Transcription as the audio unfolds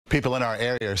People in our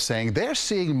area are saying they're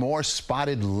seeing more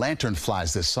spotted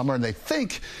lanternflies this summer, and they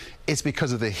think it's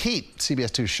because of the heat. CBS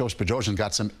 2's Shosh Bedrosian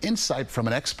got some insight from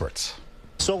an expert.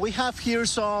 So we have here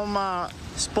some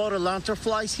spotted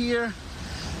lanternflies here.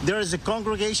 There is a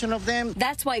congregation of them.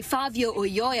 That's why Fabio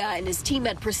Ulloa and his team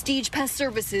at Prestige Pest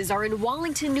Services are in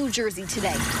Wallington, New Jersey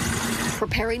today,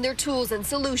 preparing their tools and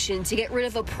solution to get rid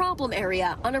of a problem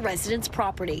area on a resident's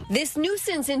property. This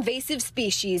nuisance invasive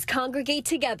species congregate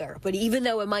together, but even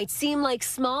though it might seem like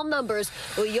small numbers,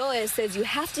 Ulloa says you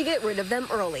have to get rid of them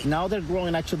early. Now they're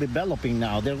growing, actually developing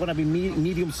now. They're going to be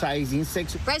medium-sized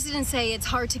insects. Residents say it's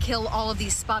hard to kill all of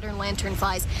these spotted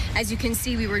lanternflies. As you can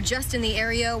see, we were just in the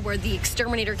area where the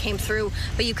exterminator came through,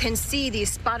 but you can see these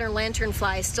spotted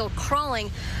lanternflies still crawling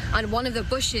on one of the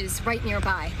bushes right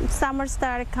nearby. Summer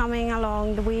started coming along.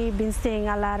 We've been seeing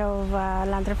a lot of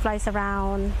lanternflies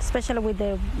around, especially with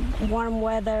the warm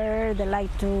weather. They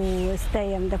like to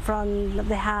stay in the front of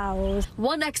the house.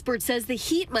 One expert says the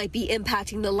heat might be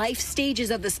impacting the life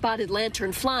stages of the spotted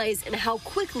lanternflies and how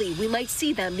quickly we might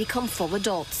see them become full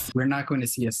adults. We're not going to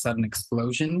see a sudden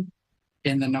explosion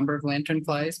in the number of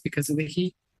lanternflies because of the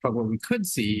heat, but what we could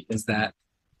see is that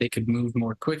they could move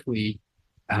more quickly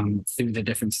through the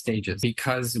different stages.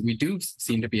 Because we do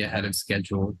seem to be ahead of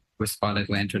schedule with spotted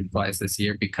lanternflies this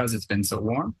year because it's been so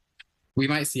warm, we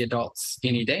might see adults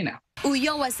any day now.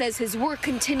 Ulloa says his work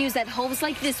continues at homes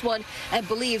like this one and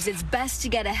believes it's best to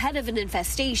get ahead of an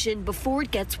infestation before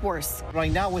it gets worse.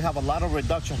 Right now we have a lot of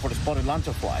reduction for the spotted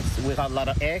lanternflies. We have a lot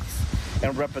of eggs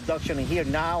and reproduction in here.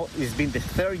 Now it's been the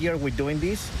third year we're doing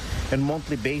this on a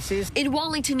monthly basis. In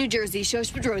Wallington, New Jersey,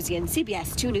 Shosh Bedrosian,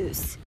 CBS 2 News.